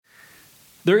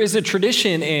There is a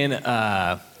tradition in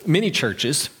many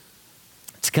churches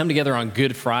to come together on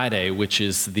Good Friday, which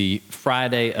is the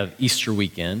Friday of Easter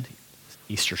weekend.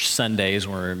 Easter Sunday is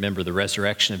when we remember the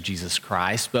resurrection of Jesus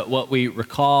Christ. But what we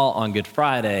recall on Good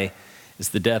Friday is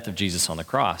the death of Jesus on the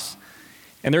cross.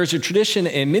 And there's a tradition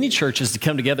in many churches to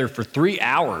come together for 3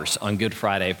 hours on Good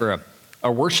Friday for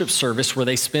a worship service where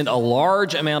they spend a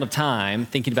large amount of time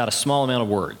thinking about a small amount of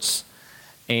words.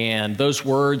 And those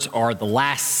words are the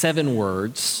last 7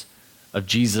 words of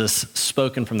Jesus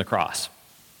spoken from the cross.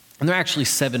 And they're actually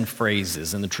 7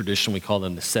 phrases. In the tradition, we call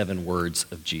them the 7 words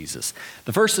of Jesus.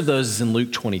 The first of those is in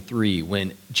Luke 23,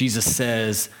 when Jesus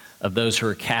says of those who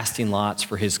are casting lots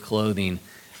for his clothing,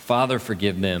 "Father,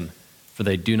 forgive them, for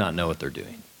they do not know what they're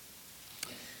doing."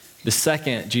 The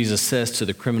second, Jesus says to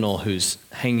the criminal who's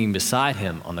hanging beside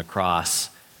him on the cross,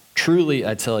 "Truly,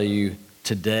 I tell you,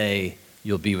 today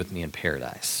you'll be with me in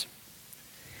paradise."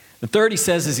 The third, he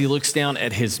says, as he looks down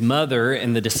at his mother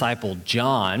and the disciple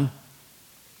John,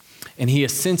 and he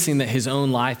is sensing that his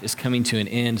own life is coming to an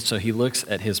end, so he looks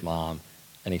at his mom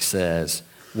and he says,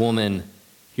 "Woman,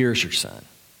 here's your son."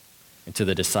 And to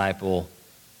the disciple,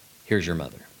 "Here's your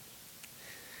mother."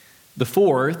 The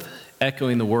fourth,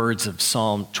 echoing the words of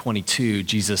Psalm 22,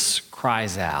 Jesus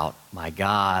cries out, my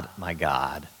God,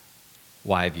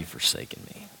 why have you forsaken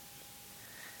me?"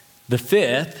 The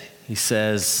fifth, he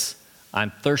says,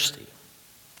 "I'm thirsty,"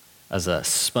 as a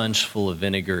sponge full of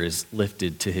vinegar is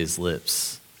lifted to his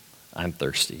lips. "I'm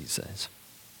thirsty," he says.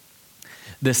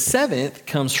 The seventh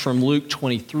comes from Luke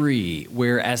 23,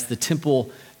 where as the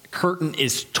temple curtain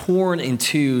is torn in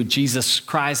two, Jesus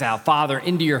cries out, "Father,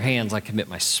 into your hands I commit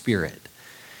my spirit."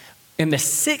 And the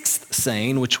sixth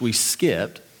saying, which we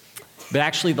skipped, but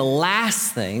actually the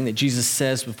last thing that Jesus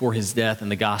says before his death in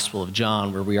the Gospel of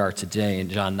John, where we are today in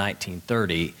John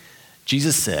 19:30,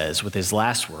 Jesus says with his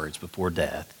last words before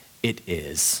death, "It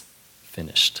is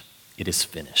finished." It is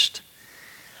finished.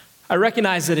 I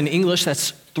recognize that in English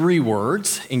that's 3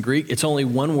 words. In Greek, it's only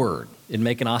 1 word. It'd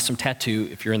make an awesome tattoo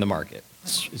if you're in the market.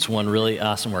 It's one really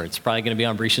awesome word. It's probably going to be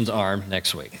on Brescian's arm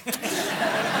next week.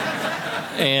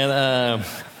 And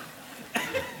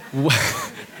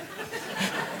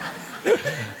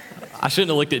I shouldn't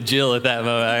have looked at Jill at that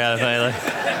moment. I gotta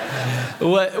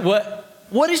say,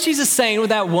 what is Jesus saying with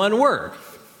that 1 word?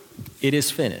 It is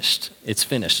finished. It's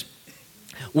finished.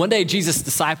 One day, Jesus'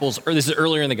 disciples, or this is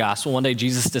earlier in the gospel, one day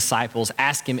Jesus' disciples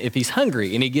ask him if he's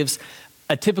hungry, and he gives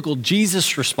a typical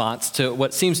Jesus response to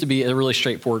what seems to be a really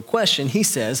straightforward question. He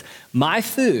says, "My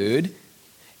food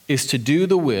is to do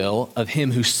the will of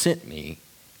him who sent me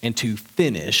and to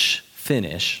finish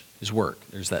his work."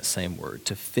 There's that same word,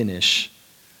 to finish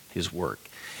his work.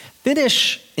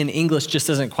 Finish in English just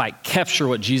doesn't quite capture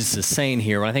what Jesus is saying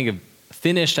here. When I think of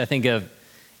finished, I think of,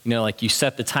 like you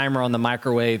set the timer on the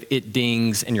microwave, it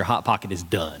dings, and your Hot Pocket is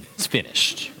done. It's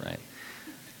finished, right?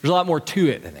 There's a lot more to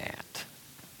it than that.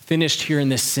 Finished here in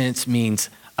this sense means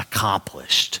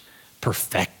accomplished,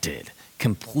 perfected,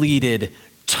 completed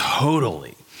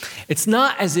totally. It's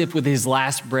not as if with his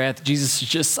last breath, Jesus is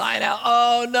just sighing out,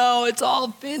 "Oh no, it's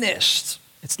all finished."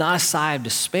 It's not a sigh of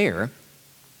despair.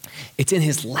 It's in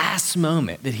his last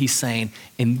moment that he's saying,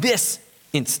 in this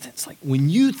instance, like when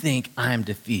you think I'm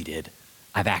defeated,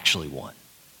 I've actually won.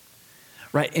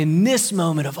 Right? In this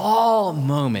moment of all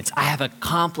moments, I have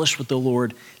accomplished what the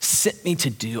Lord sent me to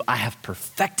do. I have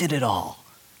perfected it all.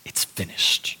 It's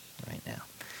finished right now.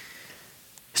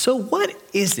 So what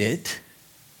is it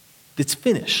that's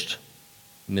finished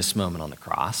in this moment on the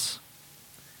cross?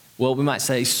 Well, we might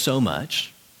say so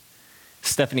much.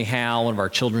 Stephanie Howe, one of our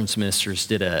children's ministers,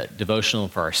 did a devotional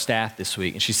for our staff this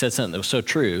week, and she said something that was so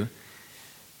true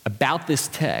about this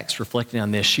text, reflecting on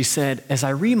this. She said, as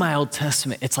I read my Old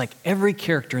Testament, it's like every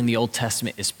character in the Old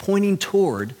Testament is pointing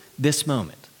toward this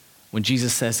moment when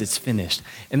Jesus says it's finished.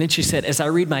 And then she said, as I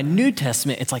read my New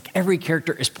Testament, it's like every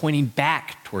character is pointing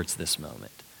back towards this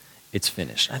moment. It's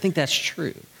finished. I think that's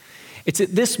true. It's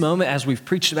at this moment, as we've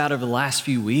preached about over the last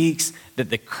few weeks,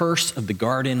 that the curse of the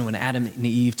garden when Adam and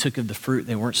Eve took of the fruit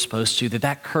they weren't supposed to,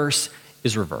 that curse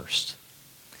is reversed.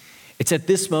 It's at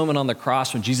this moment on the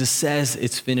cross when Jesus says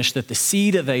it's finished that the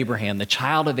seed of Abraham, the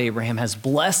child of Abraham, has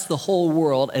blessed the whole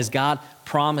world as God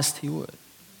promised he would.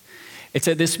 It's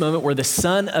at this moment where the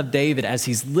son of David, as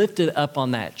he's lifted up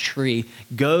on that tree,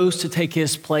 goes to take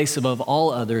his place above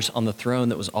all others on the throne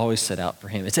that was always set out for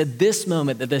him. It's at this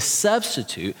moment that the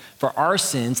substitute for our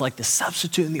sins, like the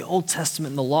substitute in the Old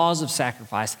Testament and the laws of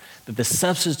sacrifice, that the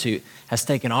substitute has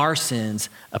taken our sins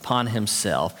upon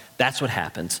himself. That's what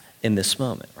happens in this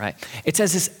moment, right? It's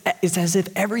as if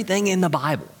everything in the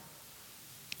Bible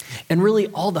And really,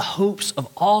 all the hopes of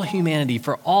all humanity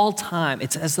for all time,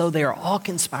 it's as though they are all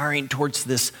conspiring towards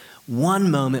this one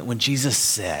moment when Jesus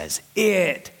says,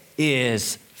 "It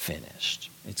is finished."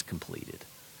 It's completed.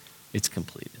 It's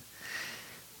completed.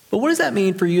 But what does that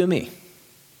mean for you and me?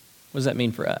 What does that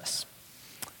mean for us?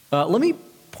 Let me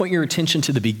point your attention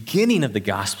to the beginning of the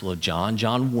Gospel of John,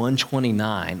 John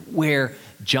 1:29, where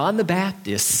John the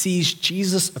Baptist sees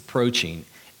Jesus approaching.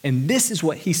 And this is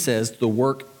what he says the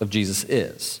work of Jesus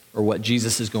is, or what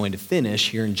Jesus is going to finish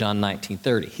here in John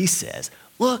 19:30. He says,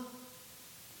 "Look,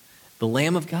 the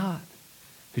Lamb of God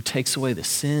who takes away the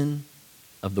sin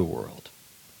of the world."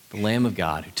 The Lamb of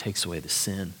God who takes away the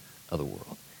sin of the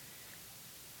world.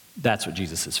 That's what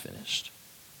Jesus has finished.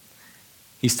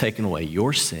 He's taken away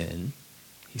your sin.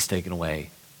 He's taken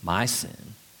away my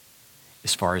sin.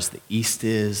 As far as the east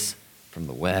is from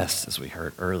the west, as we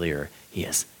heard earlier, he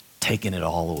has taken it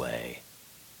all away.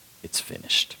 It's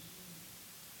finished.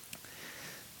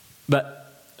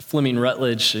 But Fleming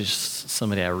Rutledge is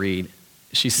somebody I read.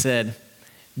 She said,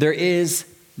 "There is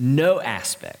no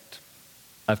aspect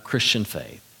of Christian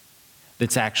faith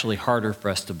that's actually harder for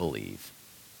us to believe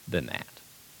than that."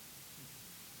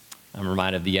 I'm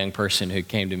reminded of the young person who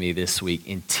came to me this week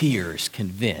in tears,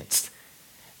 convinced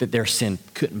that their sin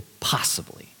couldn't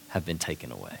possibly have been taken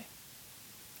away.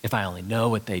 If I only know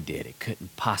what they did, it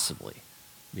couldn't possibly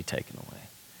be taken away.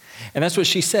 And that's what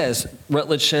she says.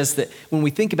 Rutledge says that when we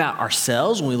think about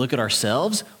ourselves, when we look at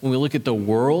ourselves, when we look at the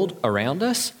world around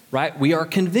us, right, we are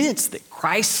convinced that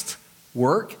Christ's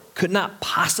work could not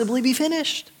possibly be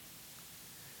finished,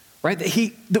 right?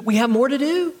 That we have more to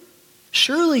do.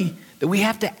 Surely that we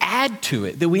have to add to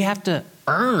it, that we have to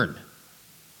earn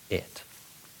it.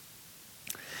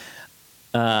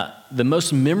 The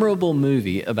most memorable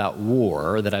movie about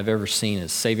war that I've ever seen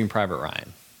is Saving Private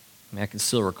Ryan. I mean, I can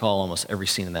still recall almost every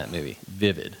scene in that movie,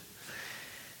 vivid.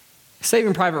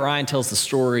 Saving Private Ryan tells the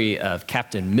story of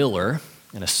Captain Miller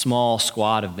and a small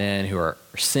squad of men who are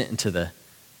sent into the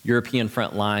European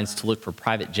front lines to look for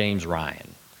Private James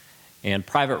Ryan. And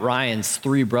Private Ryan's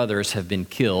 3 brothers have been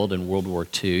killed in World War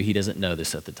II. He doesn't know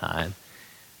this at the time.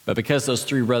 But because those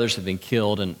 3 brothers have been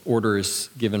killed and orders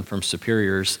given from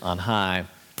superiors on high,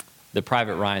 that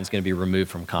Private Ryan's going to be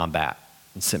removed from combat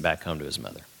and sent back home to his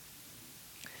mother.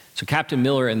 So Captain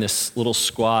Miller and this little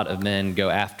squad of men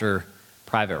go after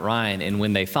Private Ryan, and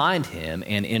when they find him,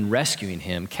 and in rescuing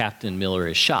him, Captain Miller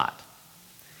is shot.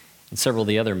 And several of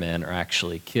the other men are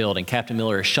actually killed, and Captain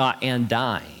Miller is shot and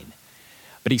dying.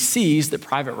 But he sees that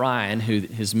Private Ryan, who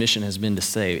his mission has been to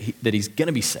save, that he's going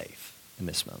to be safe in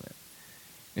this moment.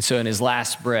 And so in his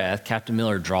last breath, Captain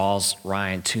Miller draws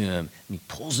Ryan to him, and he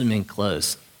pulls him in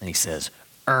close, and he says,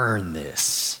 "Earn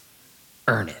this.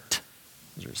 Earn it."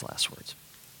 Those are his last words.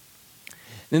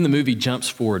 Then the movie jumps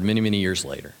forward many, many years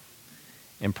later.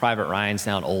 And Private Ryan's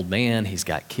now an old man. He's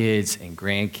got kids and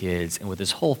grandkids. And with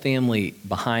his whole family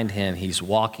behind him, he's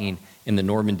walking in the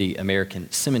Normandy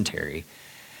American Cemetery.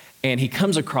 And he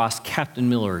comes across Captain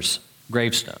Miller's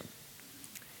gravestone.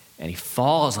 And he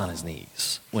falls on his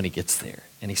knees when he gets there.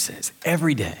 And he says,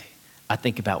 "Every day I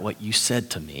think about what you said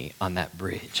to me on that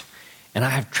bridge. And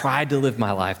I have tried to live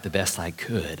my life the best I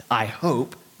could. I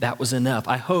hope that was enough.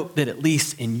 I hope that at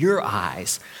least in your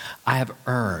eyes, I have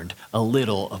earned a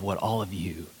little of what all of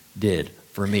you did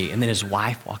for me." And then his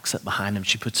wife walks up behind him.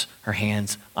 She puts her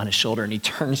hands on his shoulder, and he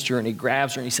turns to her and he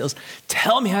grabs her and he says,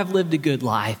 "Tell me I've lived a good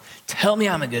life. Tell me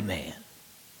I'm a good man."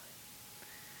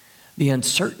 The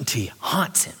uncertainty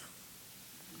haunts him.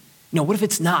 What if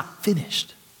it's not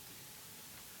finished?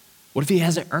 What if he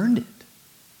hasn't earned it?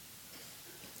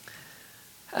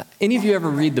 Any of you ever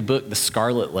read the book, The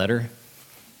Scarlet Letter?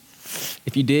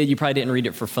 If you did, you probably didn't read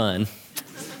it for fun.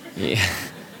 Yeah.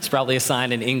 It's probably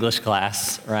assigned in English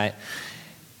class, right?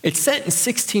 It's set in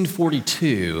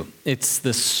 1642. It's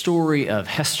the story of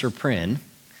Hester Prynne.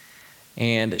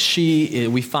 And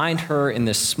we find her in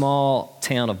this small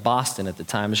town of Boston at the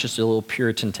time. It's just a little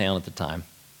Puritan town at the time.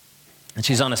 And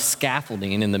she's on a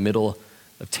scaffolding in the middle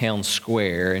of town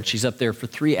square. And she's up there for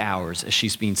 3 hours as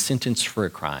she's being sentenced for a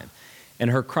crime. And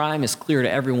her crime is clear to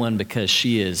everyone because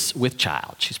she is with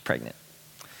child. She's pregnant.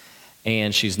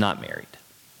 And she's not married.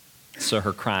 So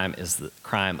her crime is the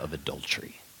crime of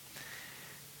adultery.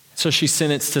 So she's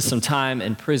sentenced to some time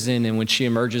in prison, and when she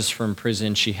emerges from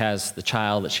prison, she has the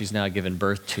child that she's now given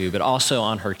birth to, but also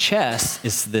on her chest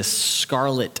is this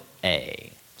scarlet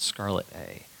A,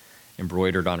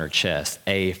 embroidered on her chest,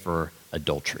 A for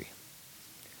adultery.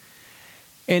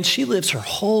 And she lives her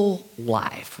whole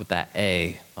life with that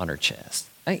A on her chest.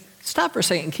 Hey, stop for a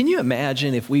second. Can you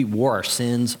imagine if we wore our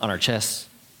sins on our chests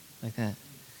like that?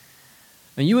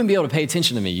 I mean, you wouldn't be able to pay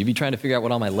attention to me. You'd be trying to figure out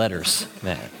what all my letters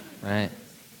meant, right?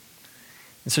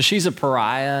 And so she's a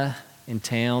pariah in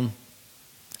town.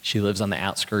 She lives on the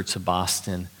outskirts of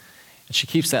Boston. And she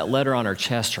keeps that letter on her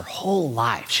chest her whole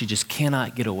life. She just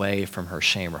cannot get away from her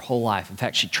shame her whole life. In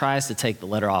fact, she tries to take the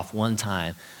letter off one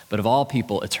time, but of all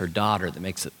people, it's her daughter that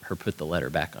makes her put the letter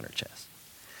back on her chest.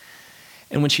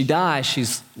 And when she dies,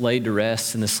 she's laid to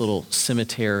rest in this little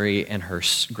cemetery, and her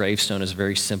gravestone is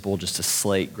very simple, just a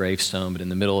slate gravestone, but in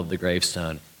the middle of the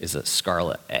gravestone is a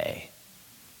scarlet A.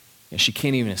 And she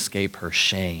can't even escape her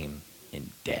shame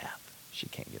in death. She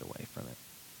can't get away from it.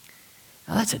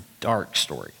 Now, that's a dark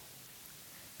story.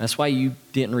 That's why you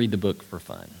didn't read the book for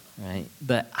fun, right?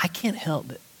 But I can't help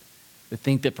but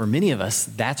think that for many of us,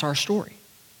 that's our story.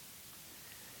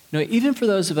 You know, even for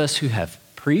those of us who have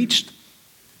preached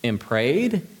and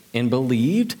prayed and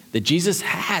believed that Jesus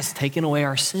has taken away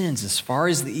our sins as far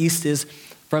as the east is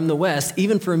from the west,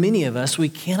 even for many of us, we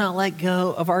cannot let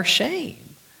go of our shame.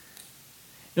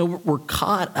 You know, we're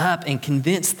caught up and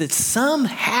convinced that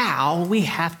somehow we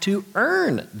have to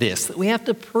earn this, that we have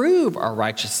to prove our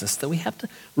righteousness, that we have to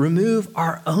remove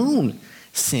our own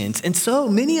sins. And so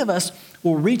many of us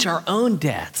will reach our own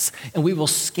deaths, and we will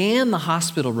scan the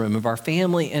hospital room of our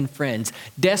family and friends,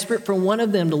 desperate for one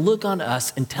of them to look on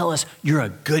us and tell us, you're a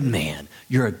good man,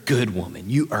 you're a good woman,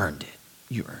 you earned it.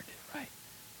 You earned it, right?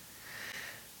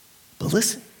 But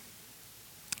listen,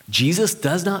 Jesus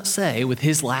does not say with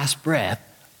his last breath,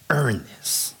 earn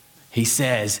this. He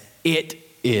says, it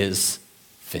is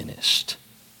finished.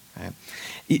 Right?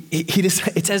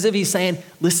 It's as if he's saying,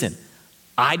 listen,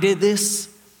 I did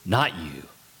this, not you,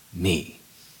 me.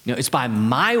 You know, it's by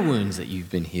my wounds that you've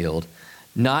been healed,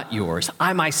 not yours.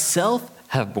 I myself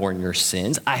have borne your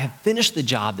sins. I have finished the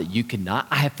job that you could not.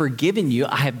 I have forgiven you.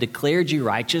 I have declared you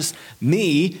righteous,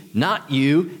 me, not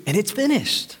you, and it's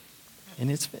finished.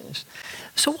 And it's finished.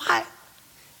 So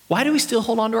why do we still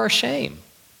hold on to our shame?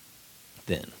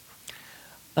 Then.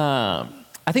 I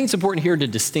think it's important here to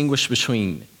distinguish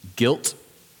between guilt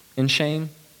and shame,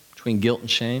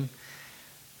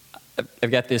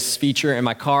 I've got this feature in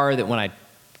my car that when I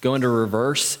go into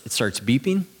reverse, it starts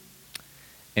beeping.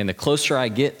 And the closer I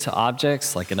get to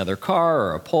objects like another car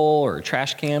or a pole or a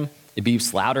trash can, it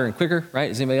beeps louder and quicker, right?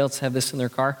 Does anybody else have this in their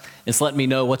car? It's letting me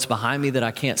know what's behind me that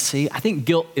I can't see. I think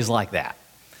guilt is like that.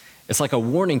 It's like a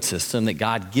warning system that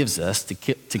God gives us to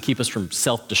keep us from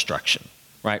self-destruction,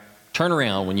 right? Turn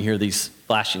around when you hear these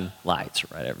flashing lights or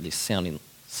whatever, these sounding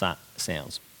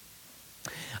sounds.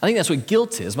 I think that's what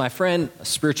guilt is. My friend, a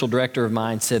spiritual director of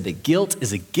mine, said that guilt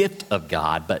is a gift of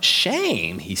God, but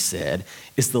shame, he said,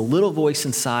 is the little voice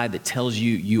inside that tells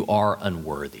you you are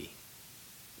unworthy.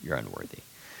 You're unworthy.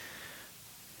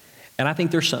 And I think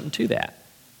there's something to that.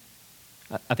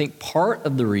 I think part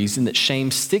of the reason that shame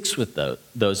sticks with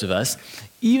those of us,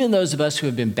 even those of us who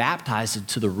have been baptized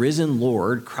into the risen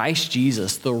Lord, Christ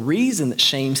Jesus, the reason that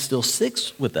shame still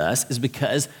sticks with us is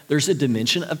because there's a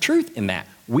dimension of truth in that.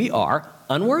 We are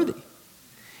unworthy.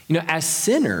 You know, as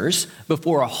sinners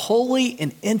before a holy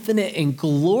and infinite and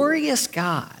glorious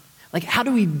God, like how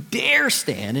do we dare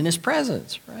stand in his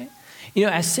presence, right? You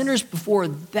know, as sinners before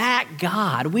that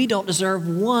God, we don't deserve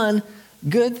one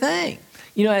good thing.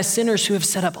 You know, as sinners who have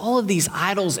set up all of these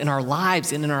idols in our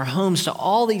lives and in our homes to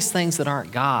all these things that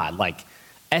aren't God, like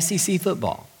SEC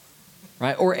football,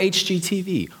 right? Or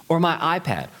HGTV, or my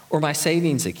iPad, or my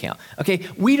savings account. Okay,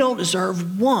 we don't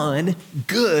deserve one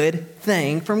good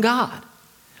thing from God.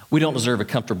 We don't deserve a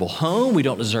comfortable home. We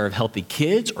don't deserve healthy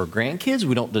kids or grandkids.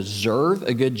 We don't deserve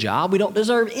a good job. We don't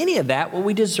deserve any of that. What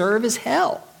we deserve is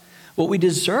hell. What we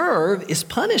deserve is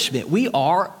punishment. We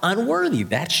are unworthy.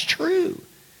 That's true.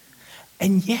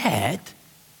 And yet,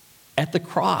 at the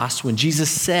cross, when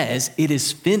Jesus says it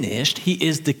is finished, he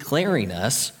is declaring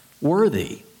us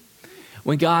worthy.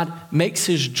 When God makes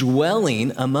his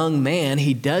dwelling among man,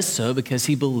 he does so because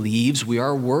he believes we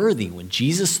are worthy. When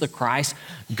Jesus the Christ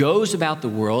goes about the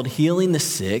world healing the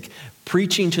sick,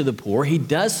 preaching to the poor, he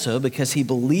does so because he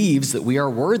believes that we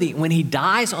are worthy. When he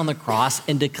dies on the cross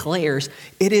and declares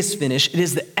it is finished, it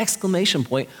is the exclamation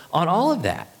point on all of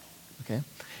that. Okay?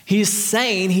 He is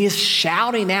saying, he is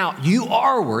shouting out, you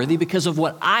are worthy because of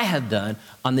what I have done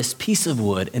on this piece of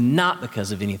wood and not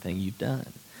because of anything you've done.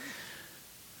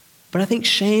 But I think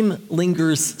shame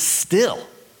lingers still.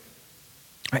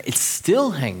 Right? It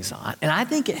still hangs on. And I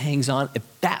think it hangs on at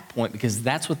that point because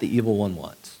that's what the evil one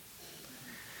wants.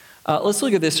 Let's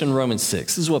look at this in Romans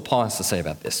 6. This is what Paul has to say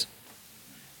about this.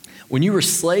 When you were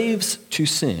slaves to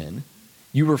sin,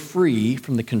 you were free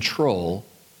from the control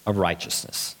of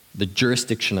righteousness, the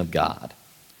jurisdiction of God.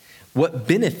 What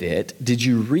benefit did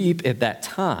you reap at that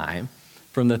time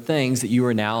from the things that you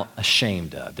are now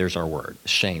ashamed of. There's our word,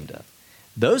 ashamed of.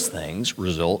 Those things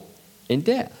result in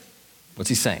death. What's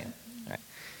he saying? All right.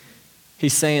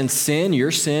 He's saying sin,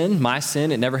 your sin, my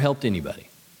sin, it never helped anybody,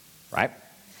 right?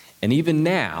 And even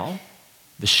now,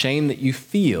 the shame that you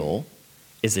feel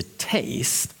is a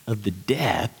taste of the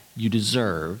death you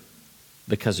deserve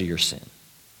because of your sin.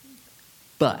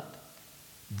 But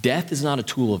death is not a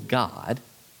tool of God.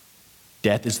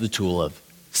 Death is the tool of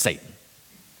Satan,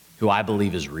 who I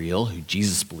believe is real, who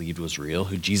Jesus believed was real,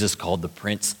 who Jesus called the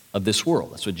prince of this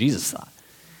world. That's what Jesus thought.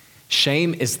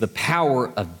 Shame is the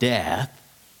power of death,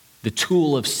 the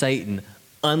tool of Satan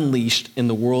unleashed in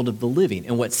the world of the living.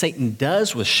 And what Satan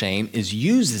does with shame is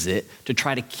uses it to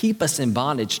try to keep us in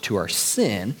bondage to our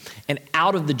sin and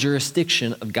out of the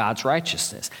jurisdiction of God's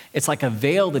righteousness. It's like a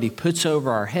veil that he puts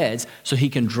over our heads so he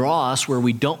can draw us where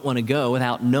we don't want to go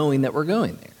without knowing that we're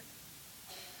going there.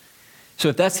 So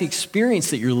if that's the experience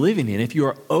that you're living in, if you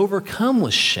are overcome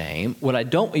with shame, what I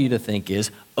don't want you to think is,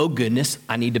 oh goodness,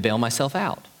 I need to bail myself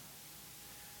out.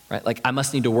 Right? Like I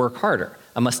must need to work harder.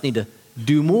 I must need to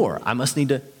do more. I must need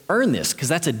to earn this, because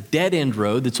that's a dead-end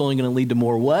road that's only going to lead to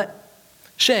more what?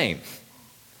 Shame.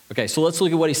 Okay, so let's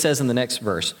look at what he says in the next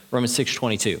verse, Romans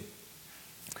 6:22.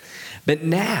 But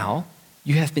now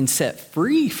you have been set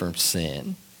free from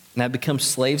sin and have become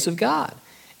slaves of God.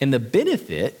 And the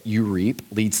benefit you reap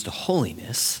leads to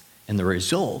holiness, and the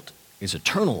result is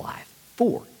eternal life.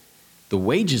 For the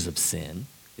wages of sin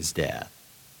is death,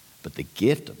 but the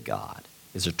gift of God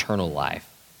is eternal life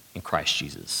in Christ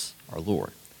Jesus, our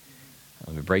Lord.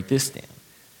 Let me break this down.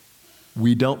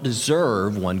 We don't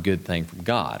deserve one good thing from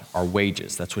God, our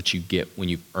wages. That's what you get when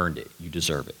you've earned it. You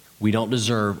deserve it. We don't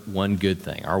deserve one good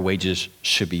thing. Our wages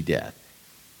should be death.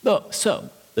 So,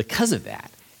 because of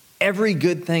that, every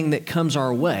good thing that comes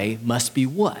our way must be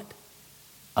what?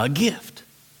 A gift.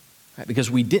 Right?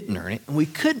 Because we didn't earn it and we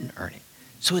couldn't earn it.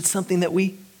 So it's something that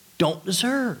we don't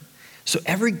deserve. So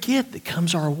every gift that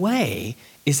comes our way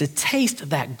is a taste of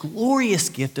that glorious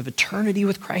gift of eternity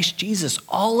with Christ Jesus.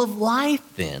 All of life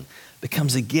then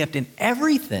becomes a gift, and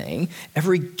everything,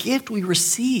 every gift we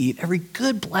receive, every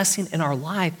good blessing in our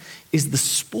life is the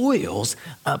spoils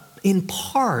in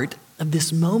part of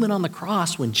this moment on the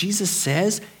cross when Jesus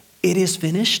says, it is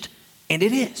finished, and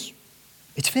it is.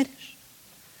 It's finished.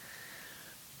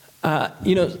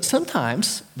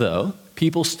 Sometimes, though,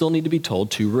 people still need to be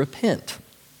told to repent,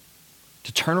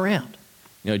 to turn around.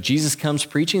 Jesus comes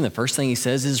preaching. The first thing he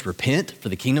says is, repent, for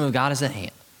the kingdom of God is at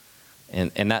hand.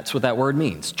 And that's what that word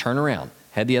means. Turn around,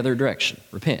 head the other direction,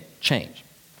 repent, change.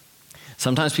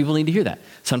 Sometimes people need to hear that.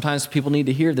 Sometimes people need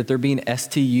to hear that they're being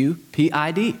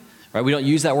stupid, right? We don't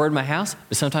use that word in my house,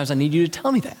 but sometimes I need you to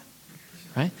tell me that,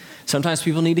 right? Sometimes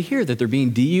people need to hear that they're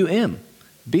being dumb.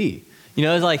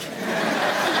 It's like,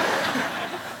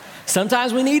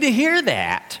 sometimes we need to hear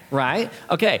that, right?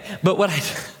 Okay, but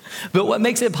what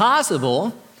makes it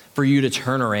possible for you to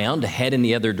turn around, to head in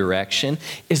the other direction,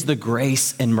 is the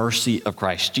grace and mercy of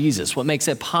Christ Jesus. What makes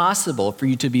it possible for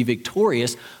you to be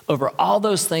victorious over all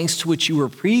those things to which you were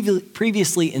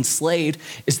previously enslaved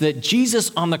is that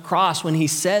Jesus on the cross, when he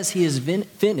says he is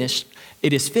finished,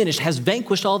 it is finished, has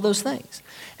vanquished all those things.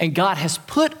 And God has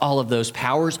put all of those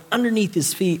powers underneath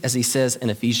his feet, as he says in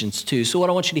Ephesians 2. So what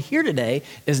I want you to hear today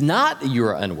is not that you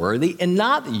are unworthy and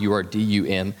not that you are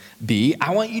D-U-M-B.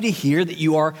 I want you to hear that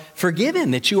you are forgiven,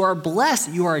 that you are blessed,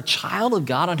 that you are a child of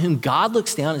God on whom God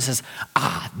looks down and says,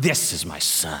 this is my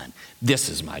son, this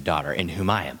is my daughter in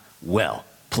whom I am well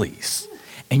pleased.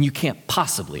 And you can't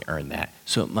possibly earn that,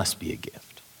 so it must be a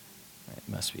gift. Right? It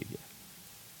must be a gift.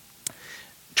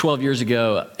 12 years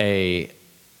ago, a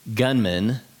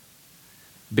gunman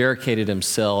barricaded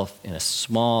himself in a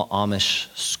small Amish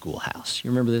schoolhouse.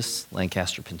 You remember this?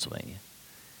 Lancaster, Pennsylvania.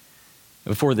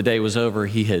 Before the day was over,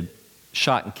 he had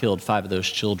shot and killed 5 of those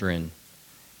children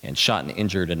and shot and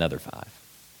injured another 5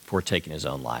 before taking his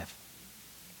own life.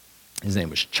 His name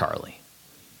was Charlie.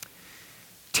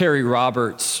 Terry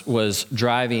Roberts was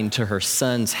driving to her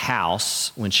son's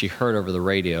house when she heard over the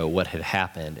radio what had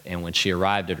happened. And when she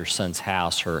arrived at her son's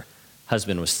house, her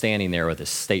husband was standing there with a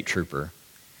state trooper.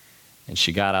 And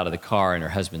she got out of the car and her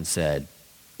husband said,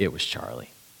 it was Charlie.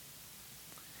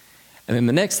 And then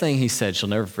the next thing he said, she'll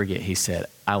never forget, he said,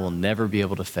 I will never be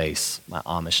able to face my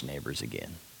Amish neighbors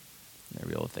again. Never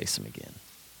be able to face them again.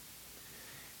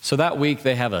 So that week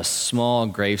they have a small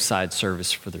graveside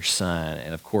service for their son.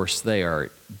 And of course they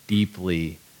are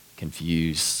deeply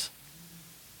confused.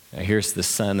 Now here's the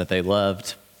son that they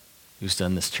loved who's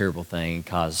done this terrible thing and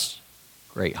caused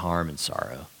great harm and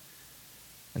sorrow.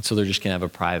 And so they're just going to have a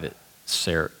private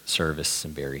service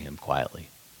and bury him quietly.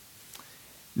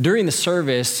 During the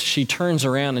service, she turns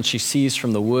around and she sees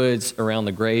from the woods around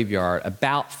the graveyard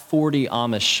about 40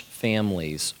 Amish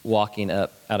families walking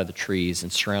up out of the trees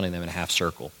and surrounding them in a half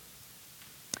circle.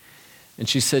 And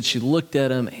she said she looked at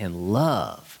them and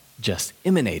love just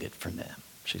emanated from them.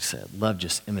 She said, love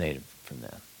just emanated from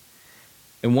them.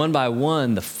 And one by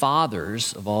one, the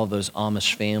fathers of all those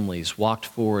Amish families walked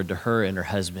forward to her and her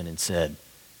husband and said,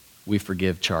 we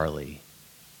forgive Charlie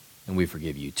and we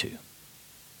forgive you too.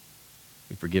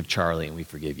 We forgive Charlie and we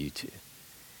forgive you too.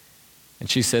 And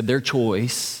she said their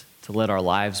choice to let our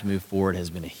lives move forward has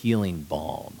been a healing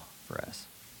balm for us.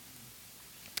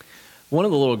 One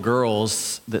of the little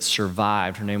girls that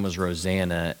survived, her name was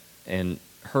Rosanna, and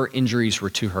her injuries were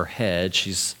to her head.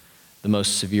 She's the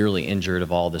most severely injured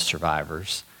of all the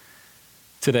survivors.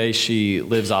 Today, she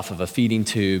lives off of a feeding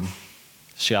tube.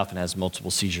 She often has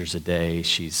multiple seizures a day.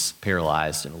 She's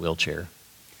paralyzed in a wheelchair.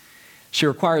 She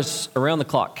requires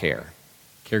around-the-clock care.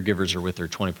 Caregivers are with her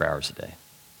 24 hours a day.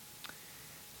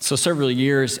 So several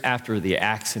years after the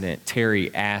accident,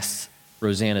 Terry asked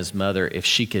Rosanna's mother if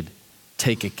she could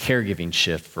take a caregiving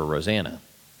shift for Rosanna.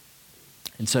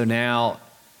 And so now,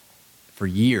 for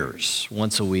years,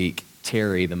 once a week,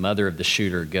 Terry, the mother of the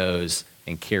shooter, goes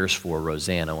and cares for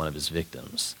Rosanna, one of his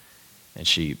victims. And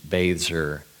she bathes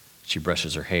her, she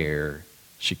brushes her hair,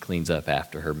 she cleans up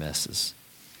after her messes.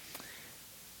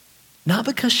 Not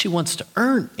because she wants to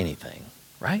earn anything,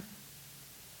 right?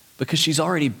 Because she's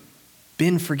already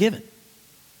been forgiven.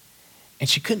 And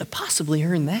she couldn't have possibly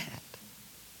earned that.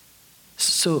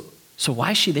 So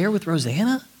why is she there with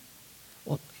Rosanna?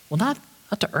 Well, not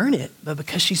to earn it, but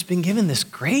because she's been given this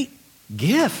great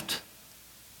gift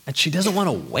and she doesn't want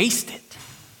to waste it.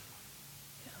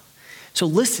 So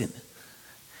listen,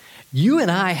 you and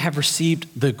I have received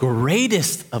the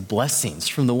greatest of blessings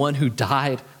from the one who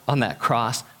died on that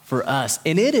cross for us,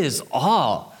 and it is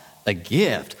all a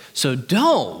gift. So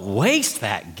don't waste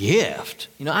that gift.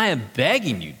 I am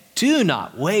begging you, do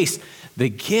not waste the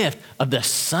gift of the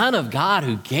Son of God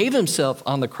who gave himself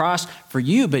on the cross for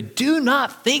you, but do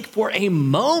not think for a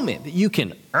moment that you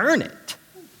can earn it,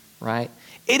 right?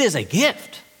 It is a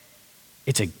gift.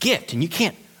 It's a gift, and you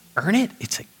can't earn it.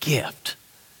 It's a gift,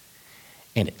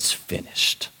 and it's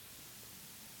finished.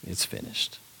 It's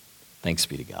finished. Thanks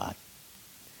be to God.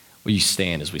 Will you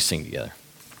stand as we sing together?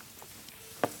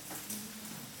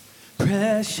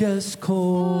 Precious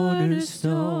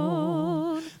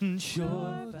cornerstone,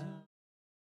 sure foundation.